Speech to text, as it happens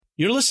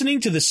You're listening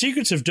to The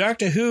Secrets of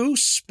Doctor Who,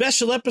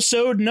 special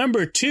episode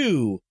number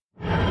 2.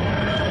 I'm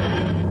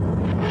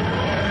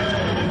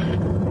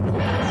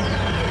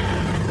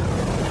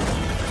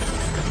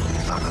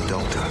a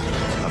doctor.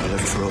 I've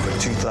lived for over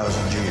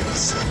 2,000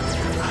 years.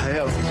 I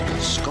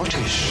am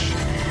Scottish.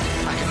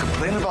 I can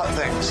complain about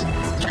things.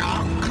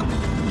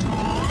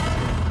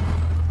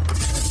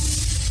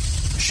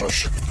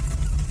 Shush.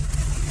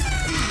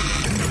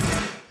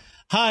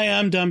 Hi,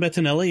 I'm Don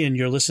Bettinelli, and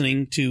you're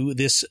listening to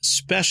this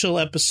special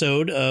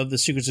episode of The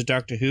Secrets of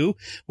Doctor Who.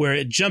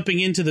 We're jumping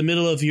into the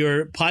middle of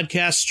your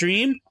podcast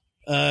stream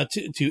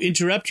to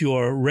interrupt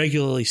your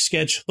regularly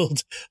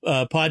scheduled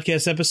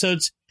podcast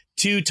episodes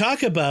to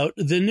talk about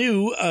the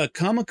new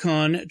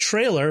Comic-Con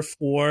trailer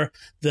for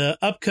the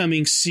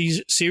upcoming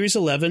Series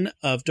 11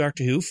 of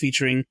Doctor Who,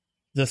 featuring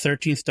the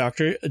 13th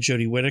Doctor,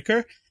 Jodie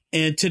Whittaker.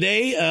 And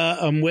today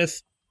I'm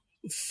with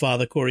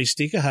Father Corey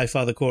Stika. Hi,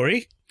 Father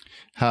Corey.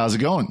 How's it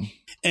going?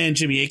 And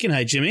Jimmy Aiken.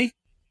 Hi, Jimmy.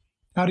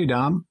 Howdy,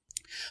 Dom.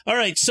 All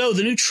right, so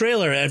the new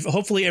trailer,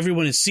 hopefully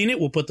everyone has seen it.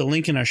 We'll put the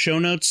link in our show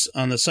notes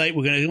on the site.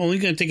 We're only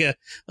going to take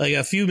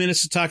a few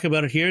minutes to talk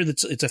about it here.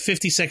 It's a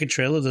 50-second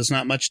trailer. There's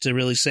not much to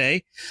really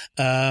say.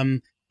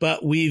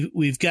 But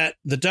we've got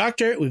the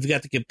Doctor, we've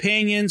got the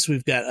companions,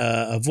 we've got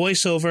a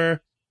voiceover.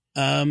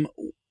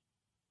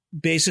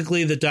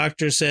 Basically, the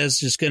Doctor says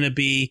there's going to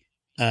be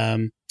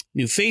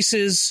new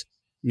faces,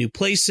 new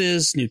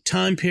places, new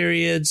time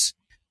periods.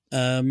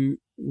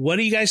 What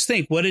do you guys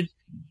think? What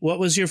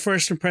was your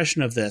first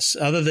impression of this,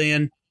 other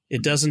than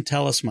it doesn't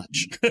tell us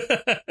much?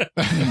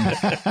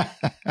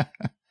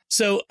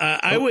 So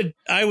I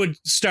would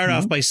start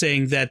off by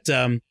saying that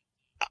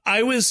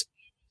I was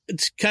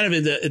kind of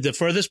in the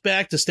furthest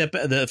back,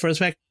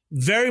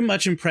 very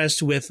much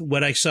impressed with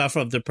what I saw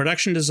from the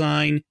production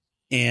design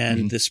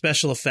and the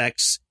special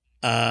effects.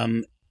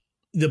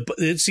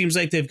 It seems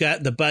like they've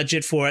got the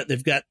budget for it.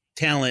 They've got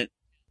talent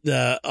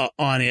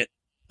on it.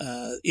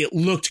 It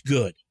looked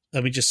good.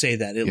 Let me just say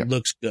that. It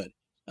looks good.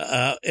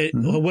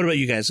 What about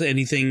you guys?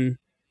 Anything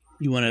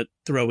you want to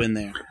throw in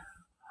there?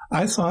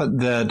 I thought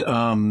that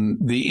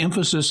the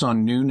emphasis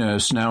on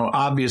newness, now,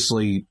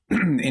 obviously,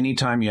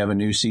 anytime you have a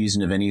new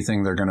season of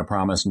anything, they're going to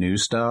promise new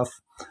stuff.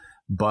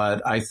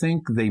 But I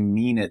think they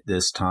mean it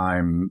this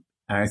time.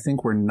 I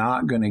think we're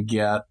not going to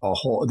get a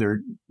whole,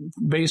 they're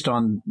based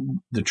on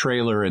the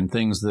trailer and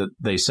things that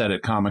they said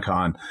at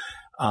Comic-Con.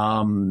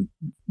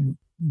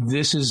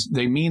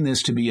 They mean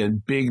this to be a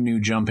big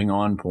new jumping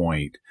on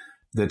point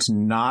that's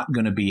not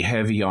going to be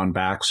heavy on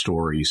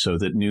backstory so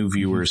that new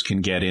viewers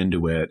can get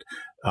into it.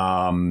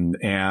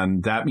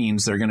 And that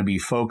means they're going to be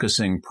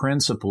focusing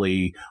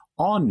principally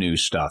on new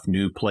stuff,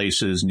 new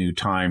places, new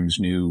times,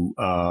 new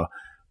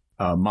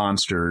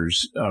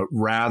monsters,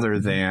 rather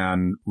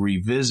than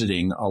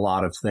revisiting a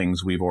lot of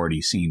things we've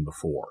already seen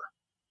before.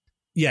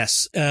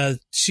 Yes.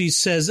 She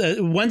says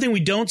one thing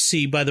we don't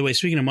see, by the way,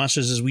 speaking of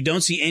monsters, is we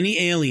don't see any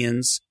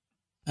aliens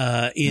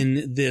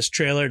in this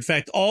trailer. In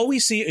fact, all we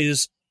see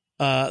is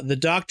the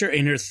Doctor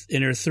and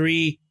her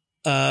three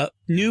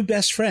new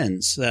best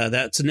friends.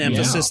 That's an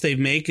emphasis they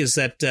make, is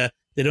that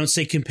they don't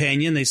say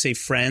companion, they say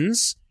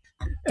friends.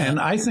 And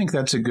I think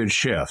that's a good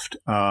shift.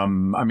 I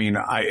mean,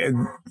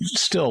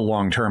 still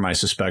long term, I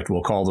suspect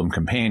we'll call them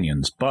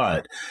companions,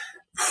 but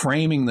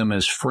framing them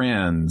as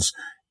friends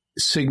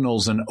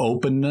signals an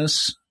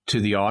openness to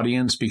the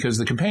audience, because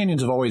the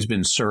companions have always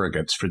been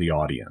surrogates for the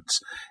audience.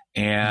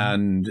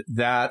 And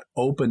that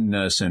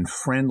openness and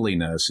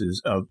friendliness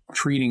of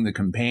treating the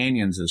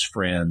companions as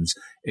friends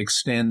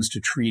extends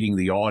to treating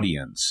the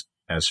audience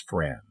as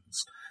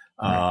friends.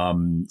 Right.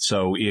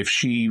 So if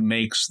she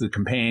makes the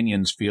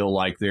companions feel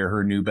like they're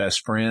her new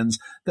best friends,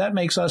 that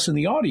makes us in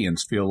the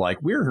audience feel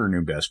like we're her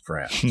new best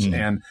friends.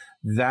 And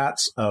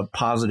that's a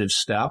positive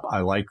step.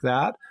 I like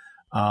that.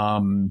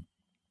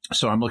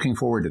 So I'm looking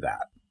forward to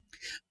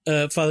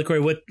that. Father Corey,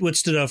 what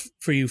stood out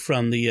for you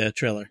from the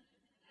trailer?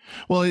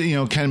 Well,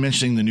 kind of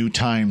mentioning the new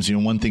times,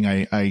 one thing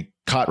I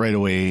caught right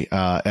away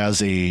as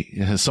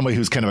somebody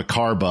who's kind of a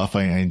car buff,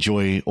 I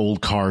enjoy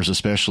old cars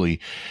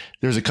especially.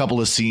 There's a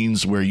couple of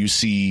scenes where you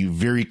see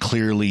very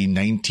clearly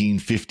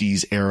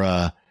 1950s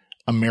era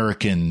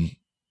American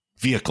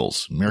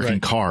vehicles,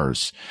 American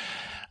cars.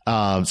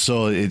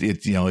 So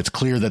it's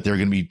clear that they're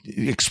going to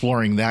be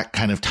exploring that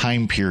kind of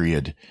time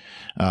period.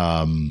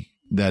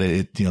 That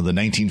the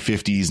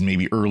 1950s and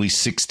maybe early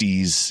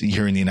 60s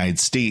here in the United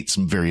States,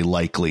 very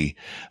likely.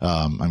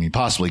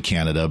 Possibly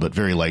Canada, but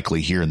very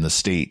likely here in the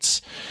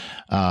States.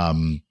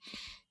 It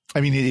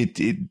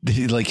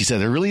like you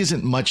said, there really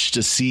isn't much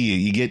to see.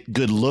 You get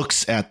good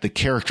looks at the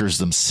characters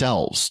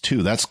themselves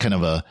too. That's kind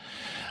of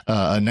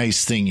a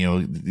nice thing,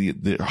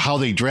 how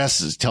they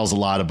dress tells a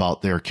lot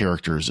about their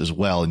characters as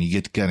well. And you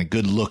get kind of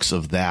good looks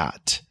of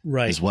that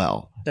as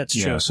well. That's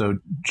true. Yeah, so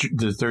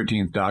the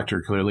 13th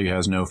Doctor clearly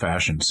has no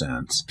fashion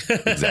sense.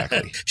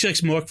 Exactly. She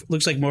looks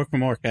like Mork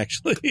from Mork,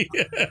 actually.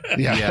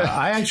 Yeah,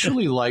 I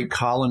actually like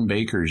Colin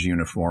Baker's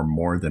uniform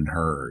more than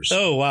hers.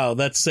 Oh, wow.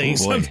 That's saying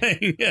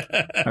something.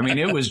 I mean,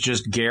 it was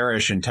just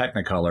garish and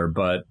Technicolor,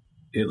 but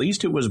at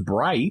least it was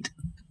bright.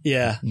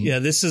 Yeah. Yeah.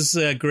 This is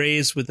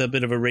Grays with a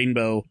bit of a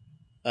rainbow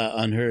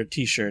on her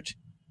T-shirt.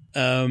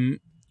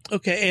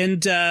 Okay.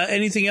 And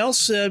anything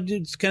else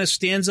kind of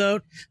stands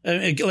out?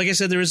 Like I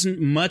said, there isn't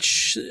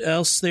much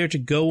else there to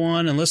go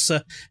on unless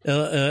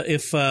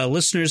if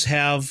listeners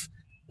have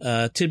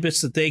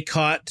tidbits that they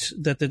caught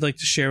that they'd like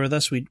to share with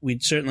us.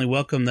 We'd certainly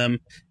welcome them.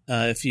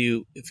 If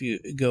you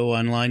go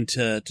online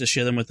to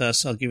share them with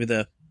us, I'll give you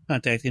the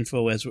contact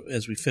info as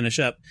we finish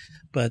up.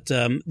 But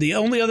the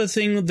only other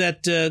thing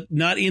that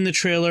not in the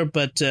trailer,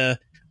 but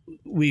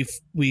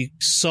we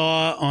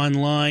saw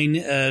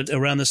online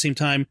around the same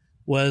time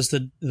was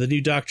the new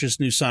Doctor's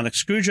new sonic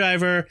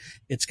screwdriver.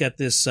 It's got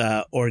this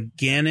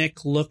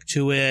organic look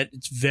to it.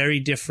 It's very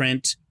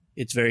different.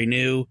 It's very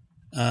new.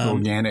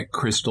 Organic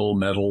crystal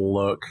metal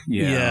look.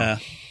 Yeah.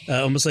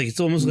 Almost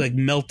like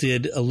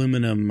melted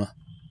aluminum.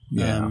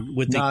 Yeah.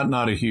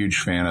 Not a huge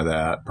fan of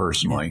that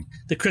personally. Yeah.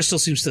 The crystal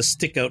seems to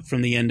stick out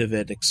from the end of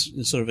it,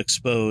 sort of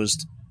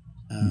exposed.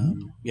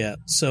 Yeah.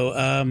 So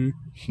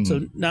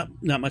so not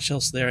much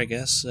else there, I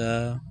guess.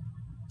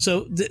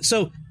 So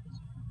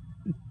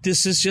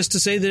this is just to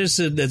say there's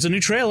a new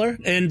trailer,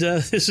 and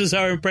this is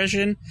our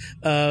impression.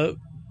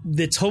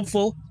 That's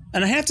hopeful,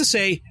 and I have to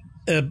say,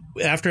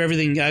 after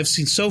everything I've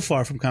seen so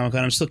far from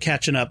Comic-Con, I'm still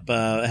catching up,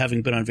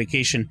 having been on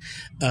vacation.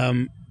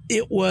 I'm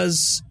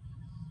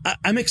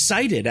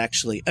excited,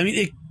 actually. I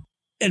mean,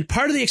 and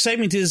part of the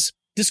excitement is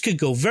this could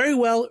go very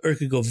well or it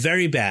could go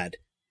very bad,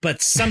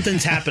 but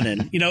something's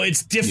happening.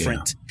 It's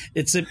different.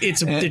 Yeah.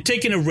 They're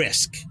taking a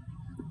risk.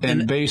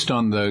 And based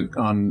on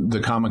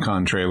the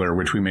Comic-Con trailer,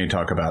 which we may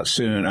talk about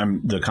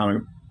soon, the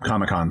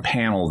Comic-Con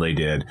panel they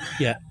did.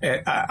 Yeah,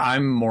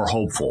 I'm more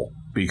hopeful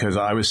because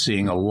I was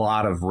seeing a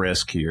lot of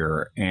risk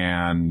here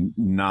and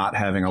not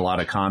having a lot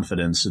of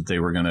confidence that they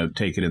were going to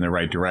take it in the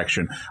right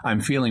direction. I'm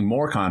feeling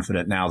more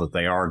confident now that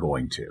they are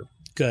going to.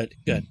 Good.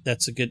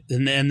 That's a good,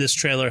 and this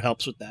trailer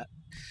helps with that.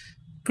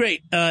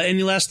 Great.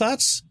 Any last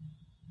thoughts?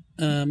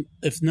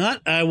 If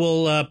not, I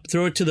will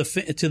throw it to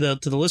the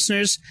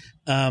listeners.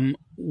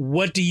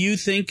 What do you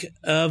think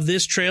of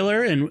this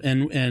trailer and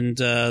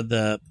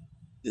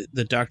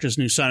the Doctor's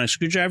new sonic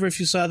screwdriver? If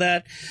you saw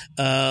that,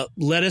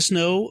 let us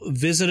know.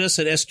 Visit us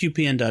at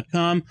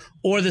sqpn.com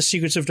or the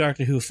Secrets of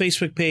Doctor Who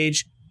Facebook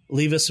page.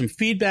 Leave us some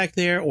feedback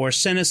there, or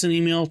send us an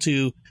email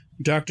to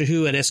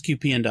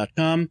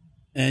doctorwho@sqpn.com.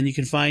 And you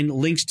can find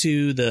links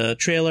to the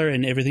trailer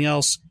and everything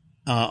else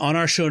on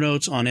our show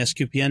notes on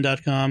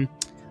sqpn.com.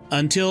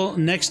 Until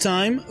next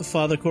time,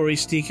 Father Cory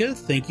Sticha,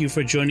 thank you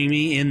for joining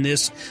me in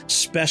this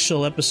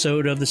special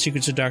episode of The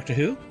Secrets of Doctor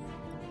Who.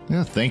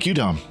 Yeah, thank you,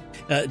 Dom.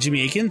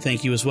 Jimmy Akin,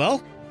 thank you as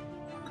well.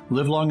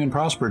 Live long and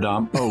prosper,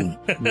 Dom. Oh,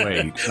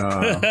 wait.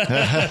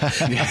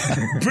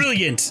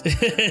 Brilliant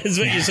is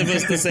what you're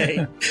supposed to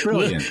say.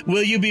 Brilliant.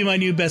 Will you be my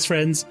new best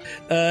friends?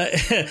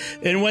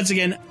 And once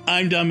again,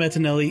 I'm Dom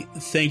Bettinelli.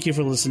 Thank you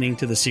for listening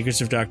to The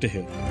Secrets of Doctor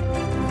Who.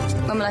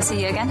 When will I see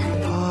you again?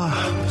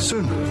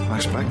 Soon, I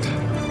expect.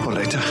 Or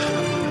later.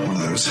 One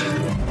of those.